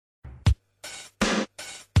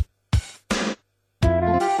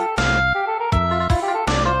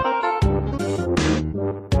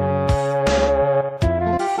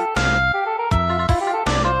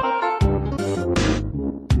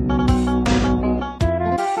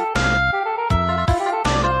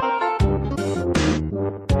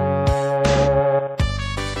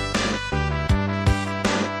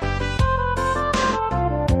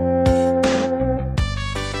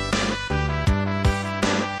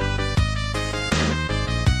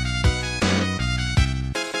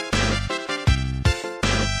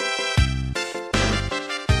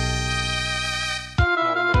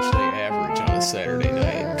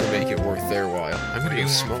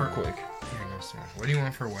Christmas? What do you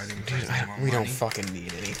want for a wedding? Dude, we don't fucking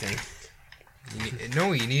need anything.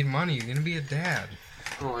 You need money. You're gonna be a dad.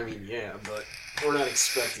 Oh, I mean, yeah, but we're not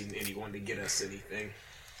expecting anyone to get us anything.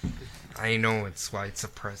 I know it's why it's a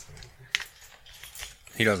present.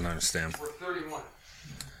 He doesn't understand. We're 31.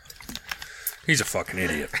 He's a fucking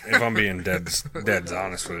idiot. If I'm being dead's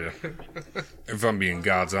honest with you. If I'm being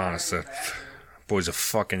God's honest, that boy's a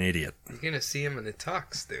fucking idiot. You're gonna see him in the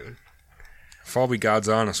tux, dude. If I'll be God's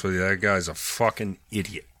honest with you, that guy's a fucking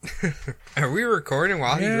idiot. Are we recording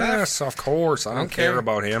while he left? Yes, of course. I don't care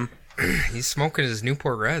about him. He's smoking his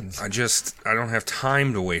Newport Reds. I don't have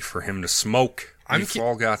time to wait for him to smoke. We've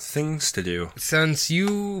all got things to do. Since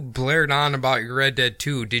you blared on about your Red Dead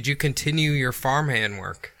 2, did you continue your farmhand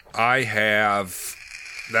work? I have.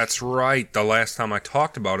 That's right. The last time I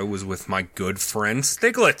talked about it was with my good friend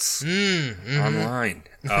Stiglitz online.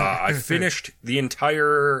 I finished the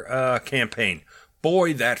entire campaign.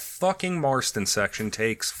 Boy, that fucking Marston section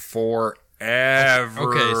takes forever.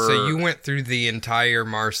 Okay, so you went through the entire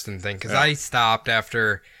Marston thing, because I stopped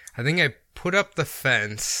after, I think I put up the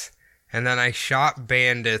fence, and then I shot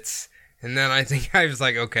bandits, and then I think I was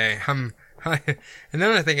like, okay, and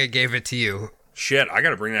then I think I gave it to you. Shit, I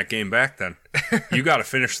gotta bring that game back then. You gotta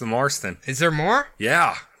finish the Marston. Is there more?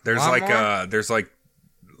 Yeah, there's like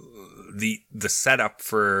the setup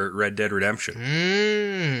for Red Dead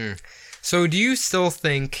Redemption. So do you still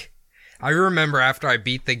think... I remember after I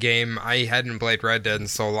beat the game, I hadn't played Red Dead in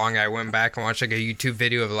so long, I went back and watched like a YouTube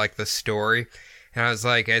video of like the story, and I was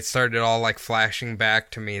like, it started all like flashing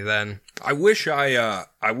back to me then. I wish I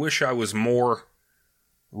was more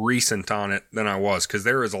recent on it than I was, because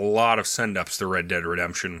there is a lot of send-ups to Red Dead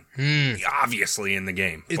Redemption, obviously, in the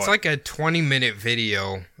game. It's like a 20-minute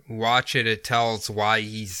video. Watch it, it tells why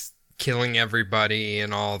he's killing everybody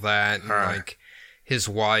and all that, and like his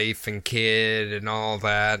wife and kid and all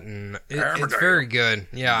that, and it's very good.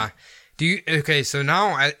 Yeah. Okay, so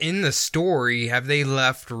now in the story, have they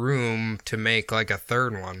left room to make like a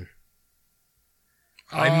third one?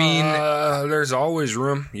 I mean, there's always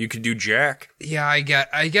room. You could do Jack. Yeah, I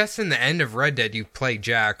guess in the end of Red Dead you play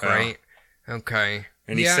Jack, right? Okay.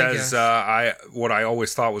 And he says, what I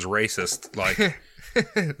always thought was racist, like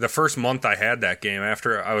the first month I had that game,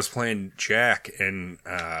 after I was playing Jack and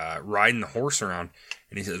riding the horse around,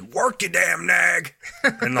 and he says, "Work, you damn nag!"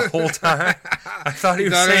 And the whole time I thought he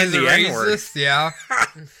was saying the N-word. Yeah.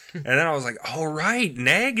 And then I was like, "Oh right,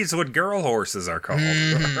 nag is what girl horses are called."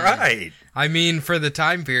 Right. I mean, for the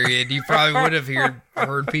time period, you probably would have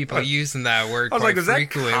heard people using that word quite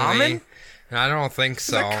frequently. That common? I don't think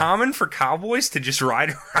so. Is that common for cowboys to just ride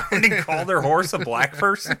around and call their horse a black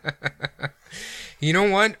person? You know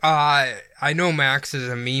what? I know Max is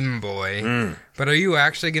a meme boy, but are you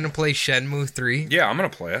actually going to play Shenmue 3? Yeah, I'm going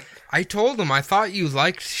to play it. I told him I thought you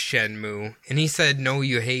liked Shenmue, and he said, no,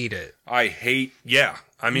 you hate it. I hate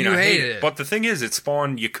it. But the thing is, it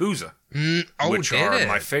spawned Yakuza, which are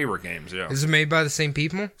my favorite games, yeah. Is it made by the same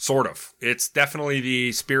people? Sort of. It's definitely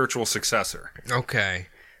the spiritual successor. Okay.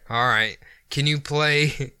 All right. Can you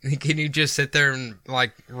just sit there and,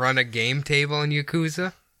 like, run a game table in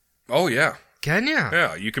Yakuza? Oh, yeah. Can you?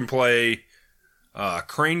 Yeah, you can play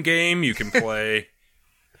Crane Game, you can play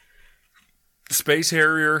Space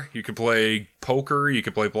Harrier, you can play poker, you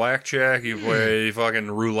can play blackjack, you can play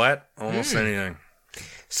fucking roulette, almost anything.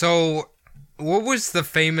 So, what was the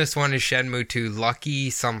famous one in Shenmue 2?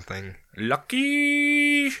 Lucky something.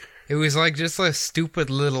 Lucky? It was like just a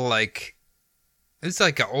stupid little like... It was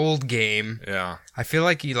like an old game. Yeah. I feel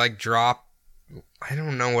like you like drop... I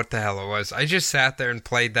don't know what the hell it was. I just sat there and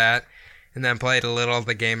played that. And then played a little of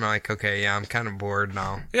the game. I'm like, okay, yeah, I'm kind of bored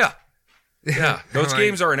now. Yeah. Yeah. Those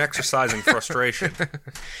games are an exercise in frustration.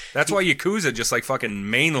 That's why Yakuza just like fucking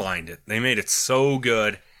mainlined it. They made it so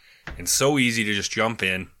good and so easy to just jump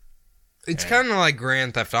in. It's kind of like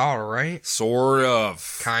Grand Theft Auto, right? Sort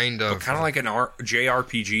of. Kind of. Kind of like an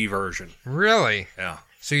JRPG version. Really? Yeah.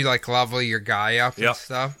 So you like level your guy up and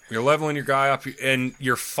stuff? You're leveling your guy up and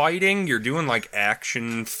you're fighting. You're doing like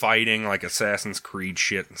action fighting, like Assassin's Creed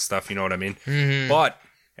shit and stuff. You know what I mean? Mm-hmm. But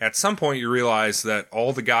at some point you realize that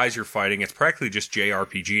all the guys you're fighting, it's practically just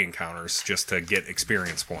JRPG encounters just to get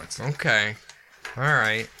experience points. Okay. All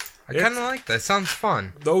right. I kind of like that. Sounds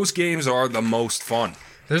fun. Those games are the most fun.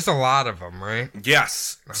 There's a lot of them, right?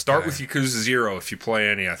 Yes. Okay. Start with Yakuza 0 if you play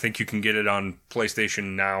any. I think you can get it on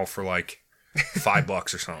PlayStation Now for like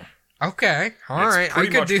 $5 or something. Okay, all right.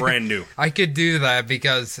 Pretty much brand new. I could do that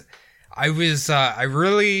because I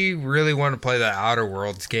really, really want to play that Outer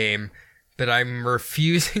Worlds game, but I'm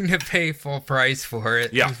refusing to pay full price for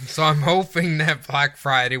it. Yeah. So I'm hoping that Black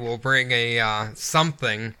Friday will bring a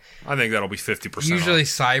something. I think that'll be 50%. Usually off.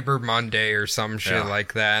 Cyber Monday or some shit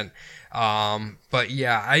like that. But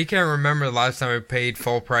yeah, I can't remember the last time I paid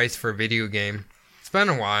full price for a video game. It's been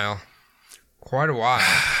a while. Quite a while.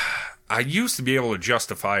 I used to be able to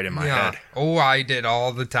justify it in my head. Oh, I did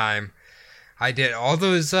all the time. I did all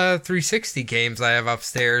those 360 games I have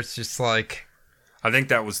upstairs, just like... I think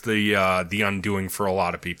that was the undoing for a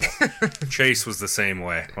lot of people. Chase was the same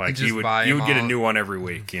way. Like you would get a new one every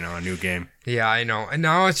week, a new game. Yeah, I know. And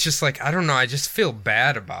now it's just like, I don't know, I just feel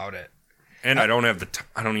bad about it. And I don't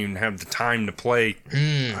even have the time to play.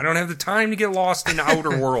 I don't have the time to get lost in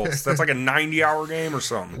Outer Worlds. That's like a 90-hour game or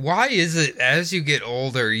something. Why is it as you get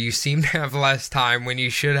older, you seem to have less time when you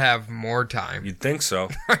should have more time? You'd think so.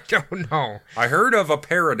 I don't know. I heard of a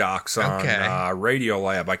paradox on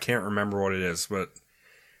Radiolab. I can't remember what it is, but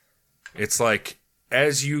it's like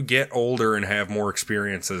as you get older and have more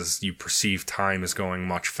experiences, you perceive time as going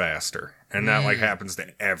much faster. And that happens to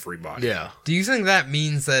everybody. Yeah. Do you think that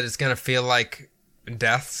means that it's going to feel like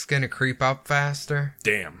death's going to creep up faster?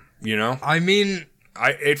 Damn. I mean...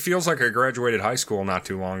 it feels like I graduated high school not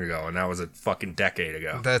too long ago, and that was a fucking decade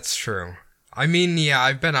ago. That's true. I mean, yeah,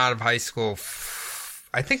 I've been out of high school.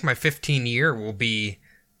 I think my 15 year will be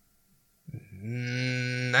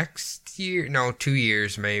next year. No, 2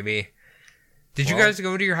 years maybe. Did you guys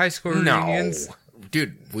go to your high school reunions? No.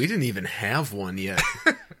 Dude, we didn't even have one yet.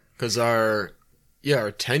 Because our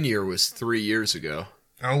 10-year was 3 years ago.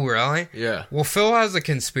 Oh, really? Yeah. Well, Phil has a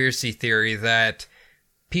conspiracy theory that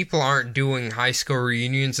people aren't doing high school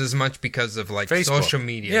reunions as much because of, like, Facebook. social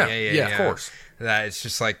media. Yeah, of course. That it's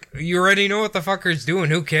just like, you already know what the fucker's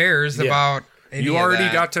doing. Who cares about any You of already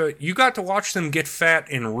that? got to watch them get fat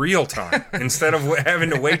in real time instead of having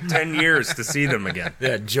to wait 10 years to see them again.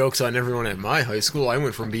 Yeah, joke's on everyone at my high school. I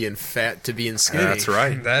went from being fat to being skinny. That's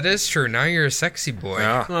right. That is true. Now you're a sexy boy.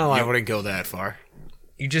 Yeah. Well, I wouldn't go that far.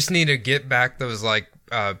 You just need to get back those, like,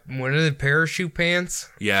 what are the parachute pants?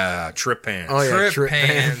 Yeah, trip pants. Oh, yeah, Trip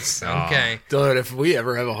pants. Okay. Dude, if we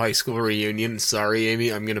ever have a high school reunion, sorry,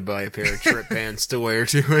 Amy, I'm going to buy a pair of trip pants to wear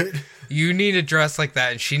to it. You need to dress like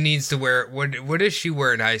that, and she needs to wear... What does she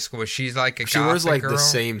wear in high school? She's like a She wears, like, girl? the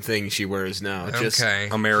same thing she wears now. Okay.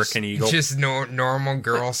 American Eagle. Just normal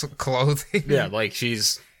girls' clothing. Yeah, like,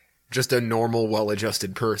 she's just a normal,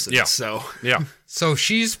 well-adjusted person. Yeah. So. Yeah. So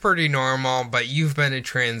she's pretty normal, but you've been a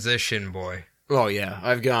transition boy. Oh, yeah.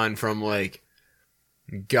 I've gone from, like,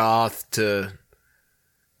 goth to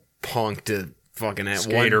punk to fucking at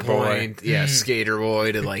Skater one boy. point. Yeah, skater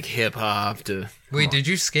boy to, like, hip-hop to... Wait, did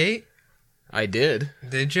you skate? I did.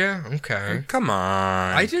 Did you? Okay. Come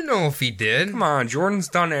on. I didn't know if he did. Come on, Jordan's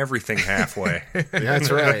done everything halfway.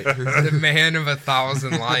 That's right. The man of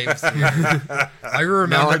 1,000 lives. I remember.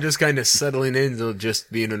 Now I'm just kind of settling into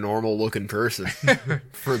just being a normal-looking person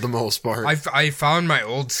for the most part. I found my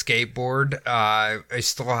old skateboard. I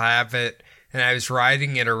still have it, and I was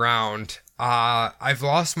riding it around. I've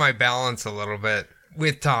lost my balance a little bit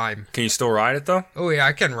with time. Can you still ride it, though? Oh, yeah,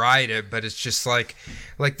 I can ride it, but it's just like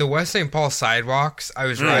the West St. Paul sidewalks. I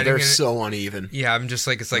was riding they're it. so uneven. Yeah, I'm just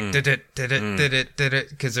like, it's like, did it,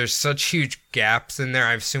 because there's such huge gaps in there,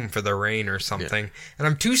 I assume for the rain or something. Yeah. And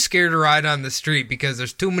I'm too scared to ride on the street because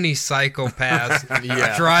there's too many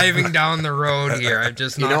psychopaths driving down the road here. I'm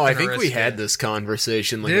just not I think we had this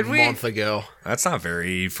conversation like month ago. That's not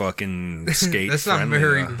very fucking skate That's friendly. Not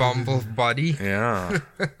very Bumble buddy. Yeah.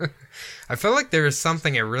 I felt like there was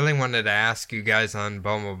something I really wanted to ask you guys on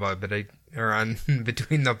Bumblebud, or on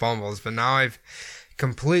Between the Bumbles, but now I've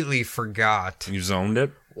completely forgot. You zoned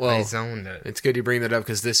it? Well, I zoned it. It's good you bring that up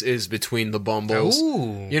because this is Between the Bumbles.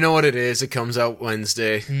 Ooh. You know what it is? It comes out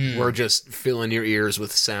Wednesday. We're just filling your ears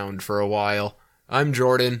with sound for a while. I'm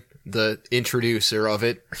Jordan, the introducer of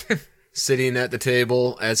it. Sitting at the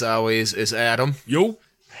table, as always, is Adam. Yo.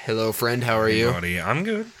 Hello, friend. How are you? Buddy, I'm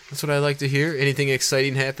good. That's what I like to hear. Anything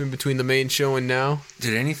exciting happen between the main show and now?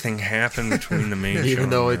 Did anything happen between the main show Even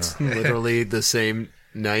though it's literally the same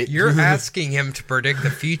night. You're asking him to predict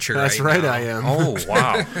the future. That's right, I am. Oh,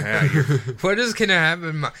 wow. Yeah, what is going to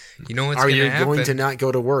happen? You know what's Are going to you happen? going to not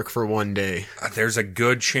go to work for one day? there's a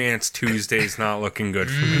good chance Tuesday's not looking good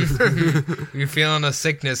for me. You're feeling a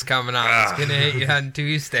sickness coming on. It's going to hit you on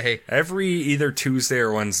Tuesday. Every either Tuesday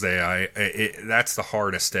or Wednesday, that's the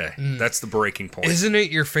hardest day. That's the breaking point. Isn't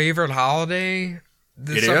it your favorite holiday?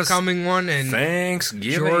 This It is. upcoming one? And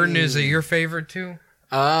Thanksgiving. Jordan, is it your favorite too?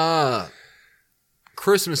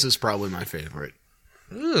 Christmas is probably my favorite.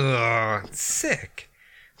 Ugh, sick.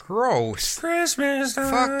 Gross. Christmas time.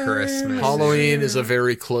 Fuck Christmas. Halloween is a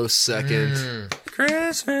very close second.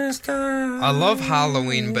 Christmas time. I love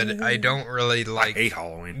Halloween, but I don't really like I hate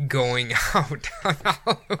Halloween. going out on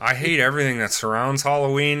Halloween. I hate everything that surrounds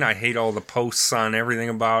Halloween. I hate all the posts on everything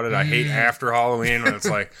about it. I hate after Halloween when it's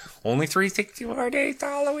like, only 364 days to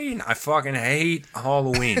Halloween. I fucking hate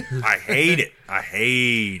Halloween. I hate it. I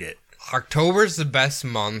hate it. October's the best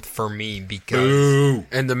month for me because... Ooh.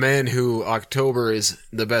 And the man who October is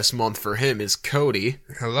the best month for him is Cody.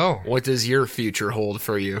 Hello. What does your future hold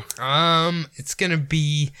for you? It's gonna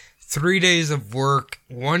be 3 days of work,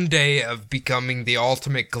 1 day of becoming the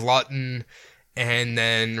ultimate glutton, and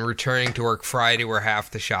then returning to work Friday where half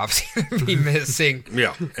the shop's gonna be missing.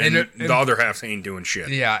 Yeah, and the other half ain't doing shit.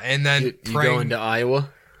 Yeah, and then You going to Iowa?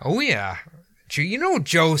 Oh yeah. You know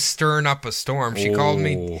Joe's stirring up a storm. She called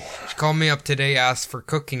me up today, asked for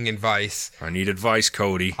cooking advice. I need advice,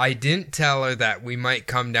 Cody. I didn't tell her that we might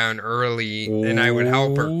come down early and I would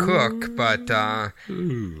help her cook, but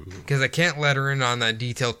because I can't let her in on that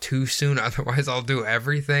detail too soon, otherwise I'll do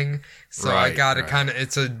everything. So I gotta kind of,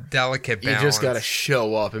 it's a delicate balance. You just gotta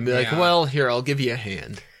show up and be like, well, here, I'll give you a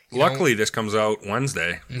hand. Luckily, this comes out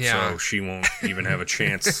Wednesday, Yeah. so she won't even have a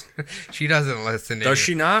chance. She doesn't listen to Does me.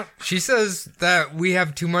 she not? She says that we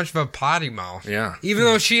have too much of a potty mouth. Yeah. Even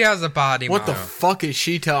though she has a potty What the mouth. fuck is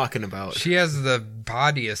she talking about? She has the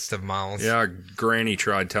pottiest of mouths. Yeah, Granny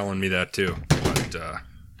tried telling me that too. But,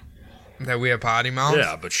 That we have potty mouths?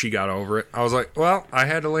 yeah, but she got over it. I was like, well, I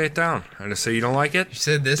had to lay it down. I just say, you don't like it? She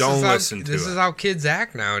said this Don't is how, listen to this it. is how kids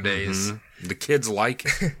act nowadays. The kids like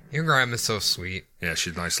it. Your grandma's so sweet. Yeah,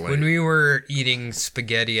 she's a nice lady. When we were eating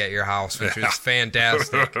spaghetti at your house, which was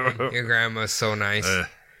fantastic, your grandma's so nice.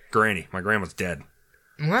 Granny. My grandma's dead.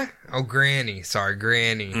 What? Oh, Granny. Sorry,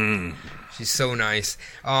 Granny. She's so nice.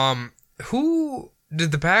 Who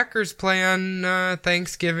did the Packers play on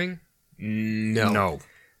Thanksgiving? No.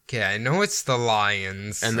 Okay, I know it's the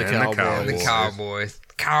Lions And the And the Cowboys.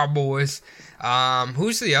 Cowboys.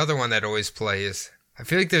 Who's the other one that always plays? I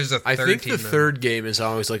feel like there's a third I think team the that- thord game is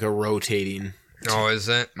always like a rotating. Oh, is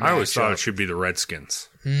it? I always thought it should be the Redskins.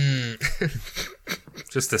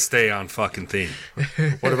 Just to stay on fucking theme.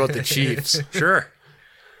 What about the Chiefs? Sure.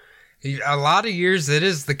 A lot of years it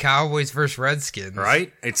is the Cowboys versus Redskins.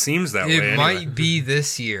 Right? It seems that way. It anyway. might be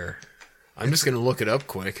this year. I'm just gonna look it up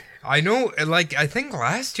quick. I know, like, I think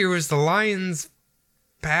last year was the Lions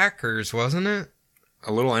Packers, wasn't it?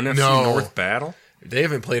 A little NFC No. North battle? They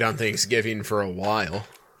haven't played on Thanksgiving for a while.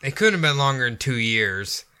 It couldn't have been longer than 2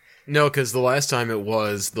 years. No, because the last time it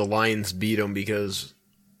was, the Lions beat them because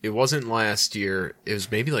it wasn't last year. It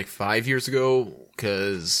was maybe like 5 years ago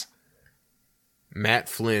because Matt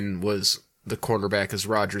Flynn was the quarterback as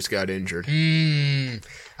Rodgers got injured.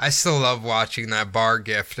 I still love watching that bar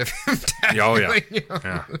gift of him Oh, yeah. tackling you.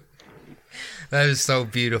 Yeah. That is so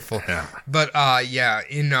beautiful. Yeah. But, yeah,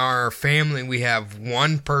 in our family, we have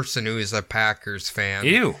one person who is a Packers fan.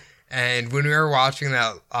 Ew. And when we were watching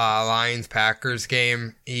that Lions-Packers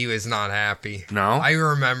game, he was not happy. No? I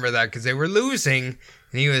remember that because they were losing,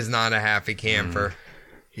 and he was not a happy camper.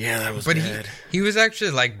 Yeah, that was But bad. he was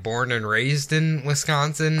actually, like, born and raised in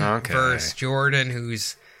Wisconsin Okay. versus Jordan,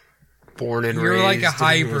 who's... Born and You're raised like a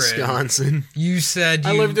hybrid. in Wisconsin. You said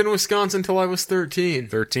you... I lived in Wisconsin until I was 13.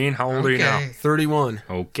 13? How old are you now? 31.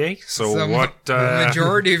 Okay. So the what... the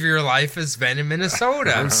majority of your life has been in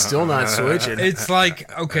Minnesota. I'm still not switching. It's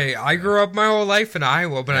like, okay, I grew up my whole life in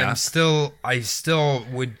Iowa, but I still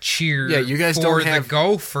would cheer Yeah, you guys for don't the have-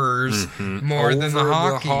 Gophers more than the Over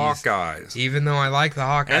Hawkeyes. Hawkeyes. Even though I like the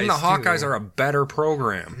Hawkeyes, And the Hawkeyes too. are a better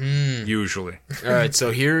program, usually. All right,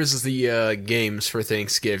 so here's the games for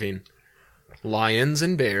Thanksgiving. Lions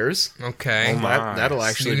and Bears. Okay. Oh my. That'll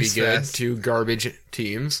actually Snooze be good. fest. 2 garbage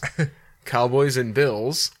teams. Cowboys and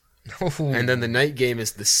Bills. Ooh. And then the night game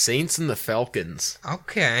is the Saints and the Falcons.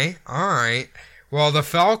 Okay, all right. Well, the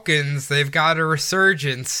Falcons, they've got a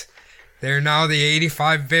resurgence. They're now the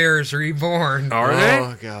 85 Bears reborn. Are they?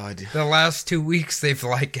 Oh, God. The last 2 weeks, they've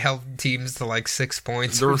like held teams to like 6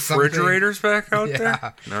 points. The or something. refrigerator's back out Yeah.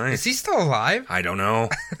 there? Is Nice. he still alive? I don't know.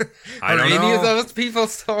 I Are don't any know. of those people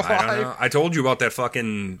still alive? I don't know. I told you about that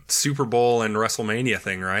fucking Super Bowl and WrestleMania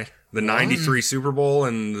thing, right? The 93 Super Bowl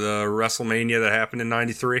and the WrestleMania that happened in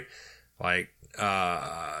 93. Like,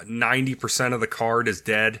 90% of the card is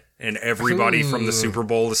dead, and everybody from the Ooh. Super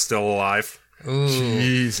Bowl is still alive. Ooh,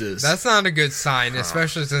 Jesus. that's not a good sign,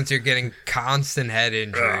 especially since you're getting constant head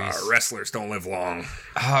injuries. Wrestlers don't live long.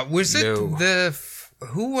 Was it No.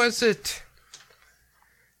 who was it?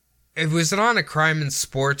 It was on a Crime and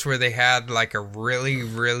Sports where they had like a really,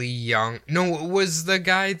 really young. No, it was the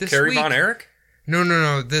guy this Kerry week. Von Erich?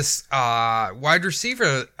 No. This wide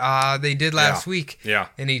receiver they did last week. Yeah.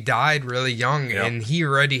 And he died really young, and he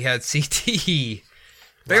already had CTE.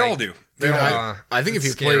 They all do. Dude, I think if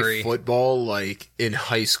you scary. play football, like, in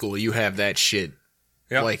high school, you have that shit,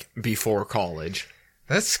 like, before college.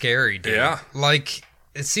 That's scary, dude. Yeah. Like,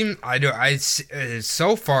 it seems,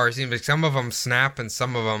 so far, it seems like some of them snap and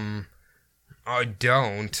some of them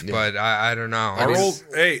don't, but I don't know.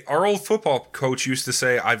 Our old football coach used to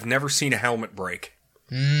say, I've never seen a helmet break.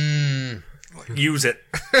 Use it.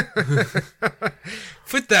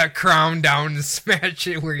 Put that crown down and smash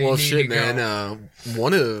it where you need to go. Well, shit, man.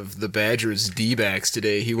 One of the Badgers D-backs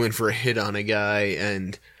today, he went for a hit on a guy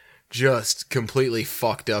and just completely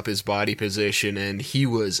fucked up his body position, and he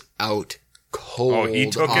was out cold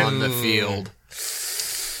on the field.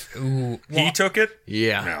 Ooh. He took it?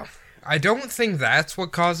 Yeah. No. I don't think that's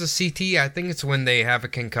what causes CT. I think it's when they have a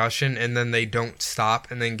concussion and then they don't stop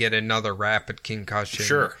and then get another rapid concussion.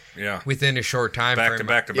 Sure, yeah. Within a short time frame.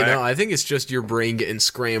 Back to You back. know, I think it's just your brain getting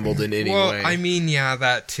scrambled in any way. Well, I mean, yeah,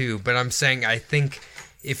 that too. But I'm saying I think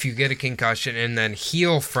if you get a concussion and then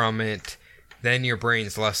heal from it, then your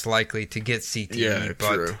brain's less likely to get CTE. Yeah,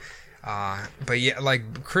 true. But yeah,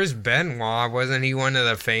 like Chris Benoit, wasn't he one of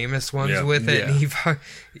the famous ones with it? Yeah. And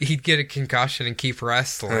he'd get a concussion and keep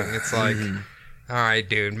wrestling. It's like, all right,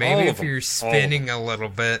 dude, maybe if you're spinning a little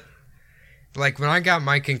bit. Like when I got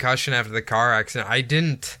my concussion after the car accident,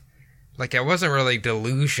 I wasn't really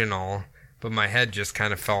delusional, but my head just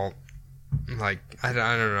kind of felt like, I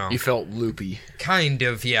don't know. You felt loopy. Kind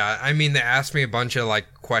of, yeah. I mean, they asked me a bunch of like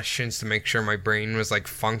questions to make sure my brain was like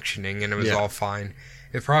functioning and it was all fine.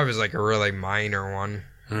 It probably was like a really minor one.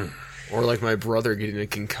 Or like my brother getting a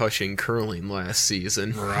concussion curling last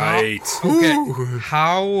season. Right. Okay.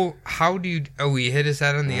 How do you... Oh, he hit his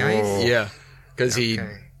head on the ice? Yeah. Because he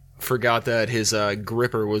forgot that his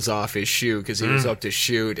gripper was off his shoe because he was up to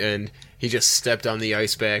shoot, and he just stepped on the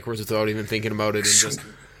ice backwards without even thinking about it, and just...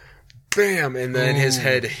 Bam! And then his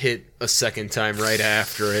head hit a second time right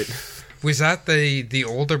after it. Was that the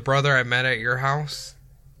older brother I met at your house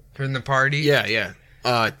during the party? Yeah.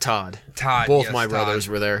 Todd. Both my brothers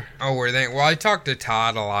were there. Oh, were they? Well, I talked to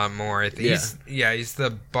Todd a lot more. He's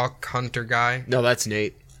the buck hunter guy. No, that's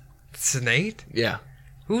Nate. It's Nate? Yeah.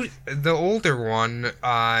 Who? The older one,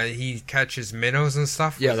 he catches minnows and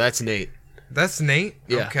stuff? Yeah, that's Nate. That's Nate?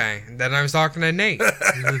 Yeah. Okay. Then I was talking to Nate.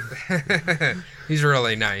 He's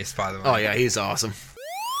really nice, by the way. Oh, yeah, he's awesome.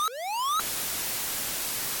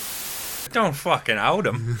 Don't fucking out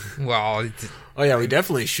him. Well... Oh, yeah, we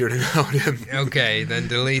definitely shouldn't out him. Okay, then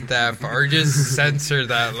delete that part. Or just censor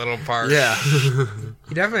that little part. Yeah.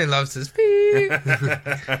 He definitely loves his beep.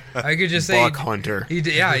 I could just say... Buck hunter. He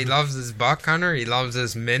loves his buck hunter. He loves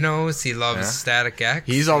his minnows. He loves Static X.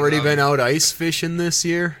 He's already been out ice fishing this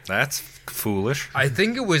year. That's foolish. I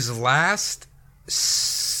think it was last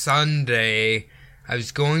Sunday. I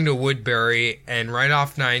was going to Woodbury, and right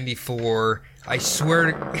off 94... I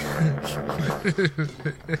swear to...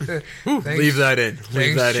 Leave that in.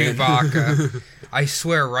 Leave that Chewbacca. In. I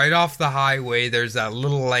swear, right off the highway, there's that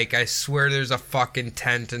little lake. I swear there's a fucking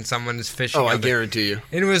tent and someone is fishing. Oh, I guarantee you.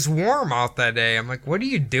 And it was warm out that day. I'm like, what are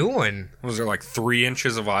you doing? Was there like 3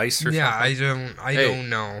 inches of ice or something? I don't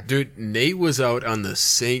know. Dude, Nate was out on the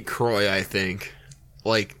St. Croix, I think,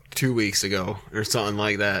 like 2 weeks ago or something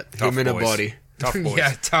like that. Tough Him and boys. a buddy. Tough boys.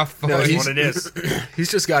 Yeah, tough boys. No, That's what it is. He's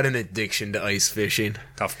just got an addiction to ice fishing.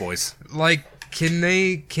 Tough boys. Like, can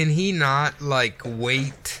he not, like,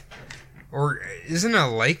 wait? Or isn't a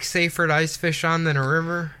lake safer to ice fish on than a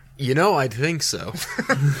river? You know, I think so.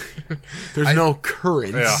 There's no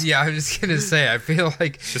currents. Yeah, I was gonna say, I feel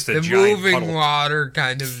like just a the giant moving puddle. water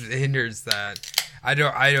kind of hinders that. I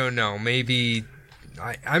don't know. Maybe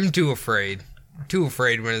I'm too afraid. Too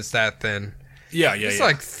afraid when it's that thin. Yeah. It's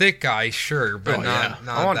like thick ice, sure, but not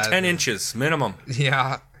I want that 10 thin. inches minimum.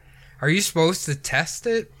 Yeah. Are you supposed to test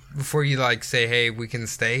it before you, like, say, hey, we can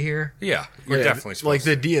stay here? Yeah, you're definitely supposed like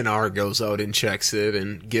to. the DNR goes out and checks it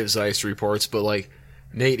and gives ice reports, but like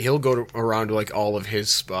Nate, he'll go around to like all of his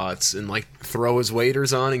spots and like throw his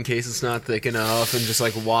waders on in case it's not thick enough, and just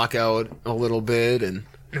like walk out a little bit. And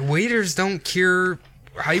Waders don't cure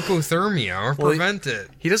hypothermia or prevent it.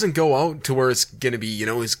 He doesn't go out to where it's going to be,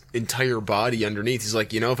 his entire body underneath. He's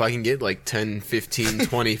like, if I can get like 10, 15,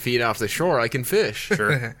 20 feet off the shore, I can fish.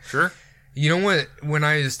 Sure. You know what? When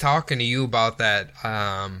I was talking to you about that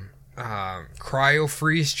cryo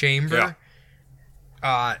freeze chamber,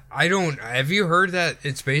 have you heard that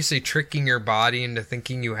it's basically tricking your body into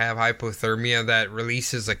thinking you have hypothermia that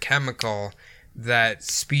releases a chemical that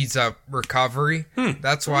speeds up recovery?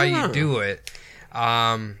 That's why you do it.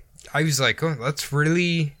 I was like, oh, that's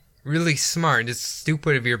really really smart. It's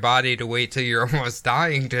stupid of your body to wait till you're almost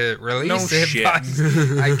dying to release No it. shit. But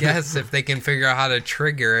I guess if they can figure out how to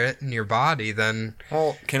trigger it in your body, then...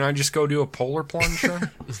 Well, can I just go do a polar plunge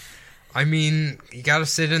then? I mean, you gotta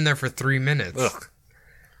sit in there for 3 minutes. Ugh.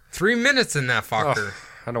 3 minutes in that fucker. Ugh,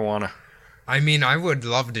 I don't want to. I mean, I would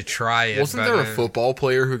love to try it. Wasn't there a football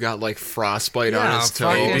player who got like frostbite on his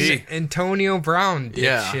toe? fucking Antonio Brown did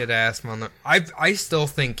Yeah. shit ass mother. I still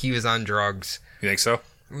think he was on drugs. You think so?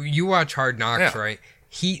 You watch Hard Knocks, Yeah. right?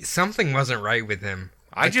 Something wasn't right with him.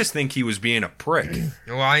 I just think he was being a prick.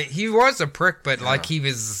 Well, he was a prick, but like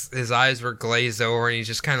his eyes were glazed over, and he's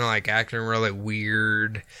just kind of like acting really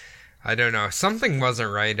weird. I don't know. Something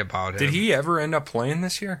wasn't right about him. Did he ever end up playing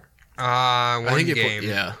this year? One game.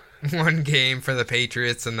 Yeah. One game for the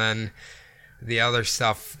Patriots, and then the other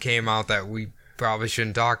stuff came out that we probably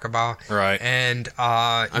shouldn't talk about. Right. And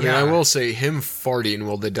I mean, I will say him farting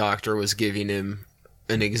while the doctor was giving him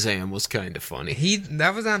an exam was kind of funny.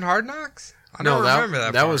 That was on Hard Knocks? I don't remember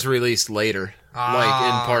that. That was released later, like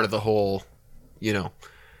in part of the whole,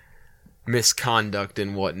 misconduct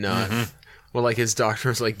and whatnot. Mm-hmm. Well, like his doctor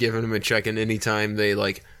was like giving him a check, and anytime they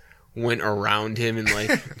like went around him and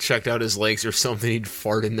like checked out his legs or something, he'd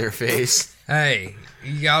fart in their face. Hey,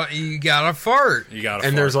 you gotta fart. You got to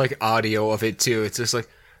And there's like audio of it too. It's just like,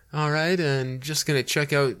 all right, and just gonna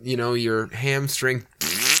check out, your hamstring.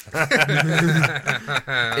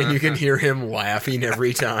 And you can hear him laughing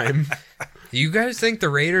every time. You guys think the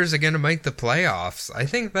Raiders are gonna make the playoffs? I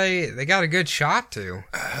think they got a good shot to.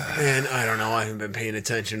 Man, I don't know. I haven't been paying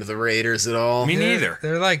attention to the Raiders at all. Me neither.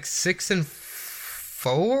 They're like 6-4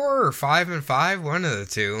 or 5-5, one of the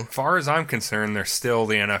two. As far as I'm concerned, they're still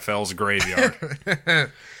the NFL's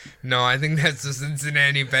graveyard. No, I think that's the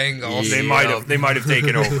Cincinnati Bengals. Yeah. They might have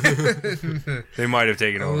taken over. They might have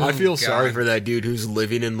taken over. I feel God. sorry for that dude who's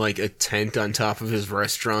living in like a tent on top of his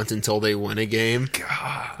restaurant until they win a game.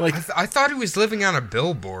 God. Like, I thought he was living on a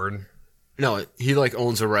billboard. no, he like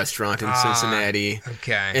owns a restaurant in Cincinnati.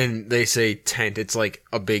 Okay. And they say tent, it's like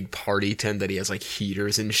a big party tent that he has like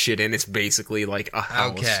heaters and shit in. It's basically like a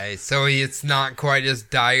house. Okay, so it's not quite as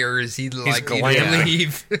dire as he'd like you to glamping.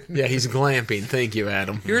 believe. Yeah, he's glamping. Thank you,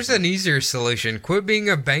 Adam. Here's an easier solution. Quit being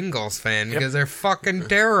a Bengals fan because they're fucking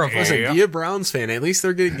terrible. Listen, Yeah. be a Browns fan. At least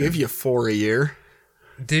they're going to give you 4 a year.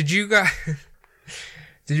 Did you guys...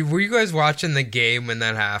 Were you guys watching the game when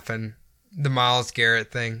that happened? The Myles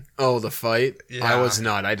Garrett thing? Oh, the fight? Yeah. I was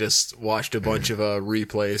not. I just watched a bunch of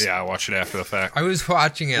replays. Yeah, I watched it after the fact. I was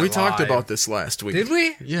watching it We live. talked about this last week. Did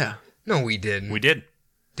we? Yeah. No, we didn't. We did.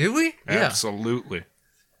 Did we? Yeah. Absolutely.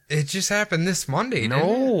 It just happened this Monday, didn't it?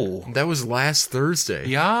 No. That was last Thursday.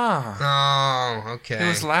 Yeah. Oh, okay. It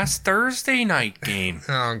was last Thursday night game.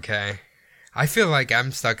 Okay. I feel like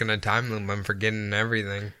I'm stuck in a time loop. I'm forgetting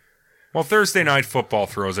everything. Well, Thursday night football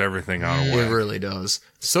throws everything out of It whack. really does.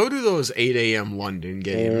 So do those 8 a.m. London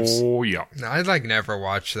games. Oh, yeah. I'd like never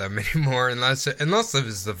watch them anymore unless it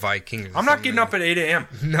was the Vikings. or I'm not getting something. up at 8 a.m.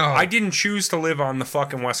 No. I didn't choose to live on the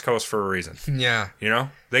fucking West Coast for a reason. Yeah. You know?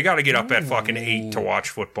 They got to get up at fucking 8 to watch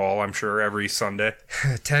football, I'm sure, every Sunday.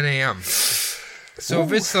 10 a.m. So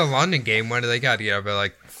if it's the London game, when do they got to get up at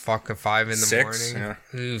like fucking 5 in the 6, morning?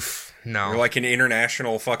 Oof. No. You're like an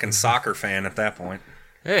international fucking soccer fan at that point.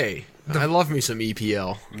 Hey, I love me some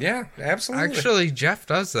EPL. Yeah, absolutely. Actually, Jeff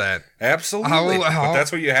does that. Absolutely. But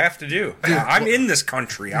that's what you have to do. I'm in this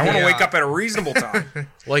country. I want to Yeah. wake up at a reasonable time.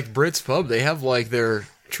 Like Brits Pub, they have like their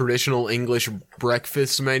traditional English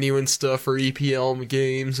breakfast menu and stuff for EPL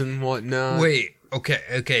games and whatnot. Wait.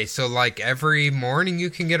 Okay. So like every morning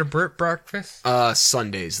you can get a Brit breakfast?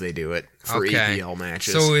 Sundays they do it for Okay. EPL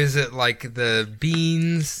matches. So is it like the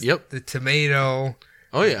beans? Yep. The tomato?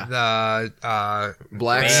 oh yeah, The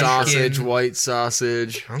black bacon. sausage, white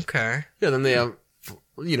sausage. Okay. Yeah, then they have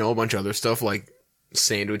a bunch of other stuff like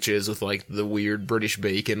sandwiches with like the weird British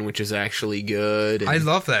bacon, which is actually good. I and-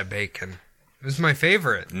 love that bacon. It was my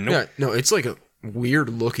favorite. Nope. Yeah, no, it's like a weird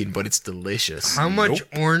looking, but it's delicious. How much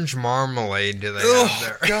orange marmalade do they have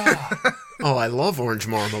there? God. Oh, I love orange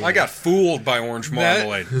marmalade. I got fooled by orange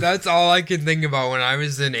marmalade. That's all I can think about when I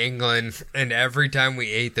was in England, and every time we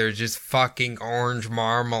ate, there's just fucking orange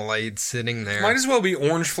marmalade sitting there. Might as well be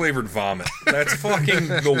orange flavored vomit. That's fucking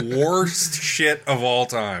the worst shit of all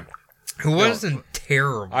time. It wasn't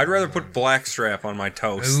terrible. I'd rather put blackstrap on my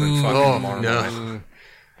toast than Ooh. fucking Oh, marmalade. no.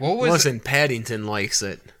 What was Listen, Paddington likes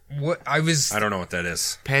it. what I was? I don't know what that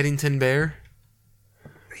is. Paddington Bear?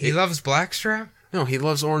 He loves blackstrap. No, he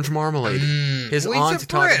loves orange marmalade. His aunt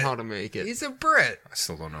taught him how to make it. He's a Brit. I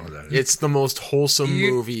still don't know who that is. It's the most wholesome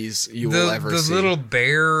movies you will ever see. The little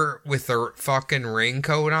bear with the fucking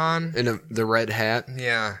raincoat on. And the red hat.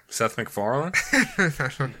 Yeah. Seth MacFarlane?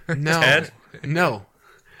 No. Ted? No.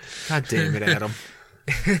 God damn it, Adam.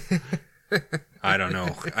 I don't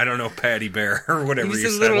know. I don't know Patty Bear or whatever you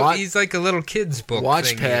said. He's like a little kid's book.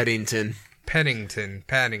 Watch Paddington. Paddington.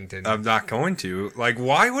 I'm not going to. Like,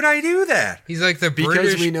 why would I do that? He's like the Because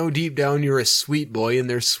British... we know deep down you're a sweet boy and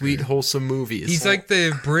they're sweet, wholesome movies. He's like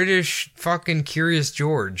the British fucking Curious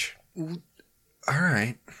George. All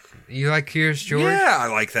right. You like Curious George? Yeah, I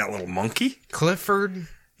like that little monkey. Clifford?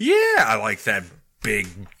 Yeah, I like that big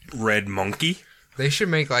red monkey. They should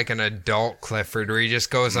make like an adult Clifford where he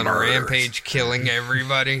just goes on a rampage killing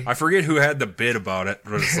everybody. I forget who had the bit about it,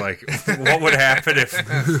 but it's like, what would happen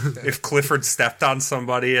if Clifford stepped on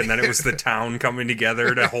somebody and then it was the town coming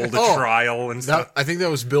together to hold a trial and stuff? I think that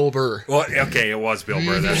was Bill Burr. Well, okay, it was Bill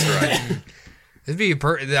Burr, that's right. It'd be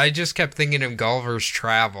I just kept thinking of Gulliver's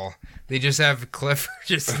Travel. They just have Clifford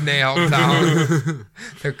just nailed down.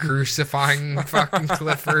 They're crucifying fucking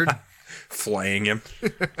Clifford. Flaying him.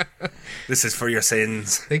 This is for your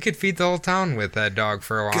sins. They could feed the whole town with that dog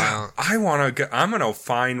for a while. God, I'm gonna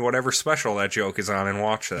find whatever special that joke is on and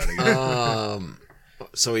watch that again.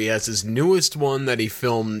 So he has his newest one that he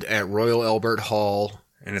filmed at Royal Albert Hall.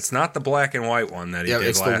 And it's not the black and white one that he did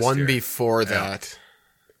last year. Yeah, it's the one before that.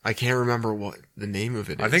 I can't remember what the name of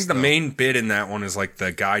it is. I think the main bit in that one is like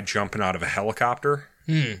the guy jumping out of a helicopter.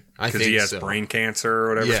 Because he has brain cancer or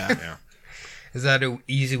whatever. Yeah. Is that an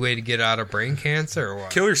easy way to get out of brain cancer or what?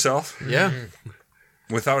 Kill yourself. Yeah.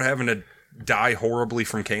 Without having to die horribly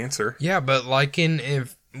from cancer. Yeah, but like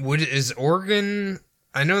is Oregon...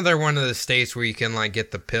 I know they're one of the states where you can like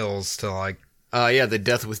get the pills to like... the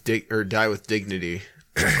death with die with dignity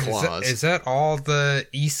clause. Is that all the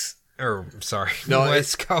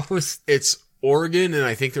West Coast? It's Oregon, and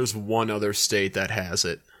I think there's one other state that has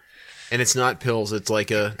it. And it's not pills, it's like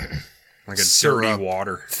a dirty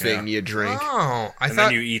water thing you drink. Oh,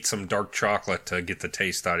 then you eat some dark chocolate to get the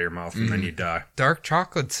taste out of your mouth, and then you die. Dark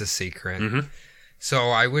chocolate's a secret. Mm-hmm. So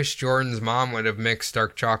I wish Jordan's mom would have mixed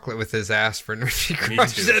dark chocolate with his aspirin when she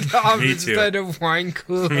crushed it off instead of wine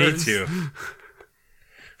coolers. Me too.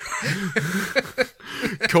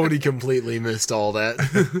 Cody completely missed all that.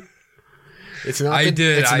 It's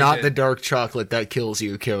not the dark chocolate that kills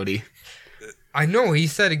you, Cody. I know, he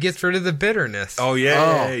said it gets rid of the bitterness. Oh,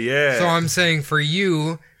 yeah. So I'm saying for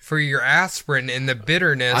you, for your aspirin and the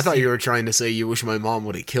bitterness... I thought you were trying to say you wish my mom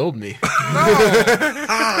would have killed me.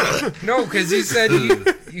 No, because you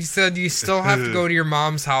said you still have to go to your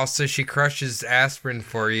mom's house so she crushes aspirin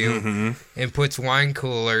for you and puts wine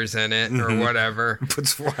coolers in it or whatever.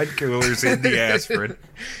 Puts wine coolers in the aspirin.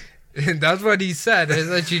 That's what he said. Is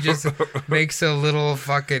that she just makes a little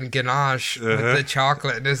fucking ganache with the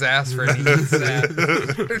chocolate in his aspirin. He eats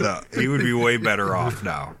that. No, he would be way better off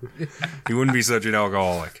now. He wouldn't be such an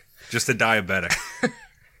alcoholic. Just a diabetic.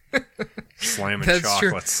 Slamming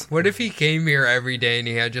chocolates. True. What if he came here every day and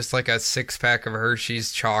he had just like a 6-pack of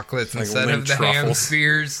Hershey's chocolates like instead of the ham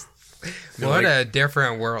spears? What a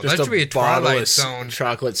different world. That should be a Twilight Zone.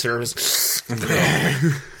 Chocolate service.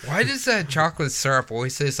 Why does that chocolate syrup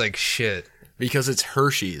always taste like shit? Because it's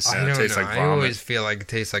Hershey's. I don't know. I always feel like it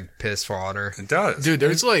tastes like piss water. It does. Dude,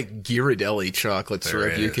 there's like Ghirardelli chocolate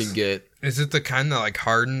syrup you can get. Is it the kind that like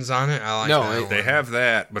hardens on it? I like that they have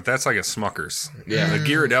that, but that's like a Smucker's. Yeah. The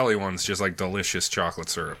Ghirardelli one's just like delicious chocolate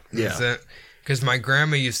syrup. Yeah. Is it? Because my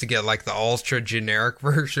grandma used to get like the ultra generic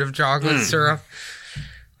version of chocolate syrup.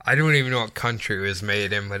 I don't even know what country it was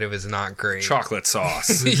made in, but it was not great. Chocolate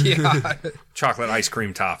sauce. Yeah. Chocolate ice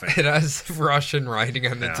cream topping. It has Russian writing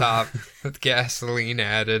on the top with gasoline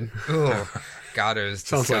added. Oh, God, it was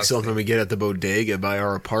Sounds disgusting. like something we get at the bodega by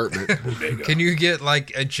our apartment. Can you get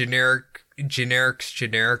like a generic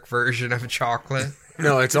version of chocolate?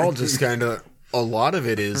 No, it's all just kind of... A lot of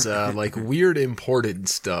it is like weird imported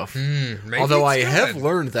stuff. Although I have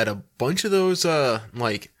learned that a bunch of those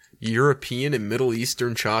like... European and Middle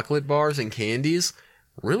Eastern chocolate bars and candies,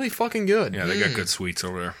 really fucking good. Yeah, they got good sweets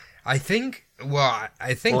over there. I think. Well,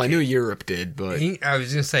 I knew Europe did, but I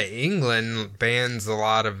was gonna say England bans a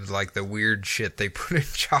lot of like the weird shit they put in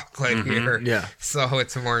chocolate here. Yeah, so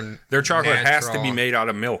it's more. Their chocolate natural. has to be made out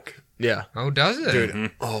of milk. Yeah. Oh, does it?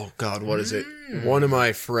 Dude, oh God, what is it? One of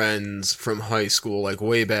my friends from high school, like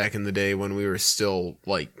way back in the day when we were still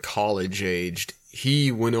like college aged.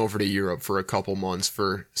 He went over to Europe for a couple months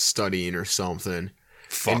for studying or something.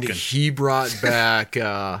 And he brought back,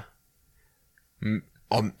 it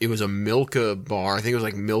was a Milka bar. I think it was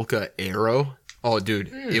like Milka Aero. Oh,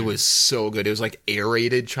 dude, it was so good. It was like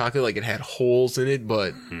aerated chocolate, like it had holes in it,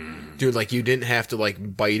 but dude, like you didn't have to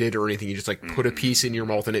like bite it or anything. You just like put a piece in your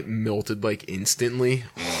mouth and it melted like instantly.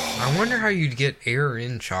 I wonder how you'd get air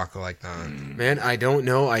in chocolate like that. Man, I don't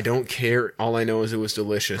know. I don't care. All I know is it was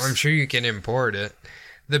delicious. I'm sure you can import it.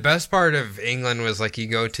 The best part of England was like you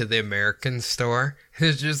go to the American store.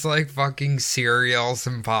 It's just like fucking cereals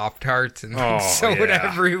and Pop-Tarts and soda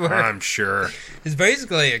everywhere. I'm sure. It's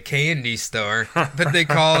basically a candy store, but they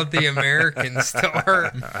call it the American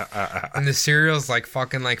store. And the cereal's like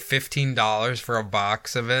fucking like $15 for a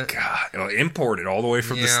box of it. God, imported all the way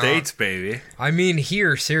from the States, baby. I mean,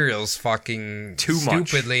 here cereal's fucking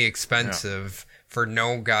stupidly expensive. For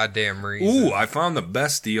no goddamn reason. Ooh, I found the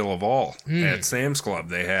best deal of all at Sam's Club.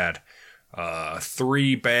 They had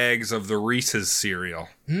 3 bags of the Reese's cereal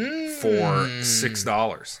for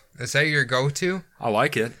 $6. Is that your go-to? I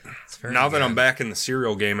like it. Now that I'm back in the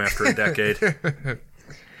cereal game after a decade.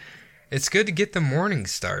 It's good to get the morning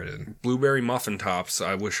started. Blueberry muffin tops.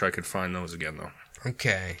 I wish I could find those again, though.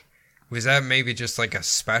 Okay. Was that maybe just like a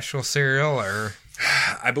special cereal, or?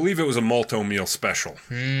 I believe it was a Malto meal special.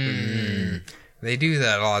 They do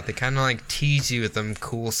that a lot. They kind of like tease you with them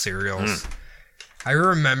cool cereals. I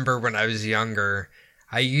remember when I was younger,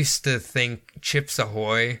 I used to think Chips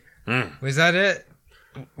Ahoy. Was that it?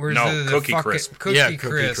 No, Cookie Crisp. Cookie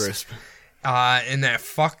Crisp. And that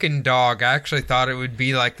fucking dog, I actually thought it would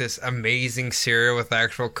be like this amazing cereal with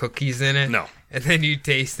actual cookies in it. No. And then you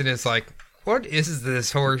taste it and it's like, what is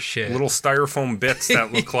this horse shit? Little styrofoam bits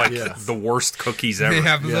that look like the worst cookies ever. They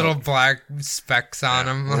have little black specks on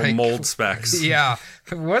them. Little like mold specks. Yeah.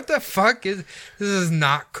 What the fuck is... This is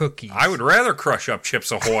not cookies. I would rather crush up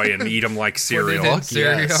Chips Ahoy and eat them like cereal.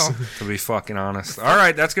 Cereal. To be fucking honest. All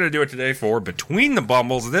right, that's going to do it today for Between the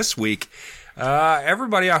Bumbles this week.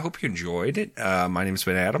 Everybody, I hope you enjoyed it. My name's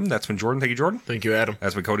been Adam. That's been Jordan. Thank you, Jordan. Thank you, Adam.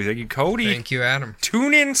 That's been Cody. Thank you, Cody. Thank you, Adam.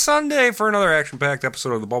 Tune in Sunday for another action-packed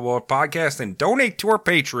episode of the Bubble Up Podcast and donate to our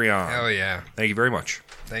Patreon. Hell yeah. Thank you very much.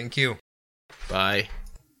 Thank you. Bye.